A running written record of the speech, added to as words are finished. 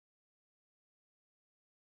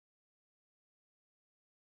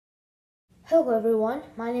Hello everyone,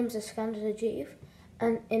 my name is Iskander Tadjiev,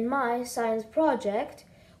 and in my science project,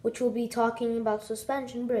 which will be talking about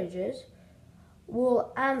suspension bridges,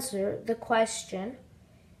 we'll answer the question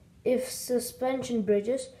if suspension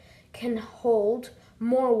bridges can hold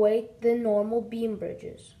more weight than normal beam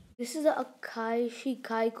bridges. This is the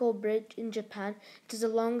Akaishikaiko Bridge in Japan. It is the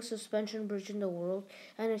longest suspension bridge in the world,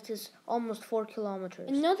 and it is almost 4 kilometers.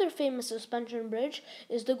 Another famous suspension bridge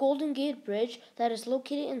is the Golden Gate Bridge that is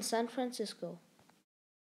located in San Francisco.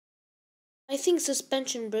 I think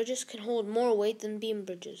suspension bridges can hold more weight than beam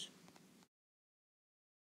bridges.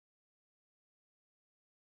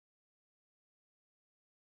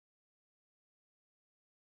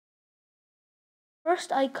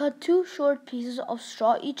 First, I cut two short pieces of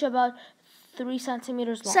straw, each about 3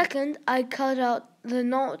 centimeters long. Second, I cut out the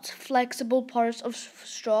not flexible parts of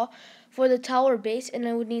straw for the tower base, and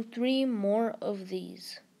I would need 3 more of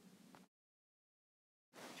these.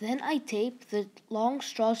 Then I tape the long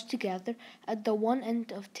straws together. At the one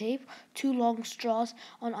end of tape 2 long straws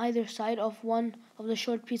on either side of one of the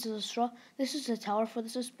short pieces of straw. This is the tower for the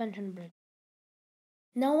suspension bridge.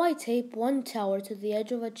 Now I tape one tower to the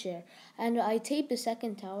edge of a chair, and I tape the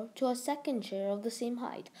second tower to a second chair of the same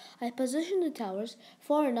height. I position the towers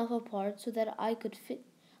far enough apart so that I could fit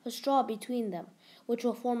a straw between them, which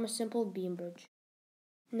will form a simple beam bridge.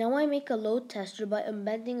 Now I make a load tester by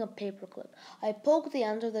unbending a paperclip. I poke the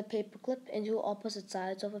ends of the paperclip into opposite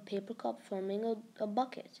sides of a paper cup, forming a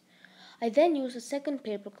bucket. I then use a second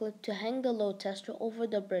paperclip to hang the load tester over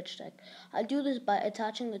the bridge deck. I do this by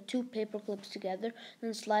attaching the 2 paperclips together,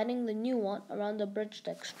 then sliding the new one around the bridge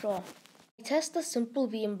deck straw. I test the simple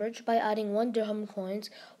beam bridge by adding 1 dirham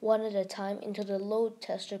coins, one at a time, into the load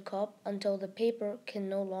tester cup until the paper can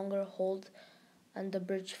no longer hold and the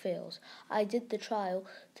bridge fails. I did the trial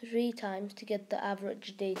 3 times to get the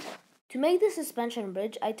average data. To make the suspension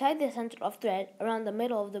bridge, I tied the center of thread around the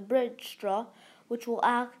middle of the bridge straw, which will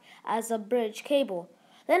act as a bridge cable.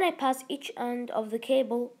 Then I pass each end of the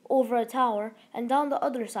cable over a tower and down the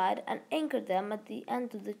other side and anchored them at the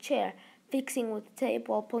end of the chair, fixing with tape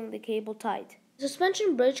while pulling the cable tight. The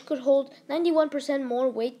suspension bridge could hold 91%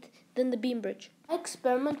 more weight than the beam bridge. My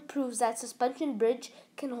experiment proves that suspension bridge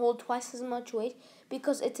can hold twice as much weight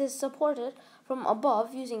because it is supported from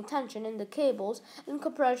above using tension in the cables and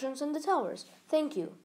compressions in the towers. Thank you.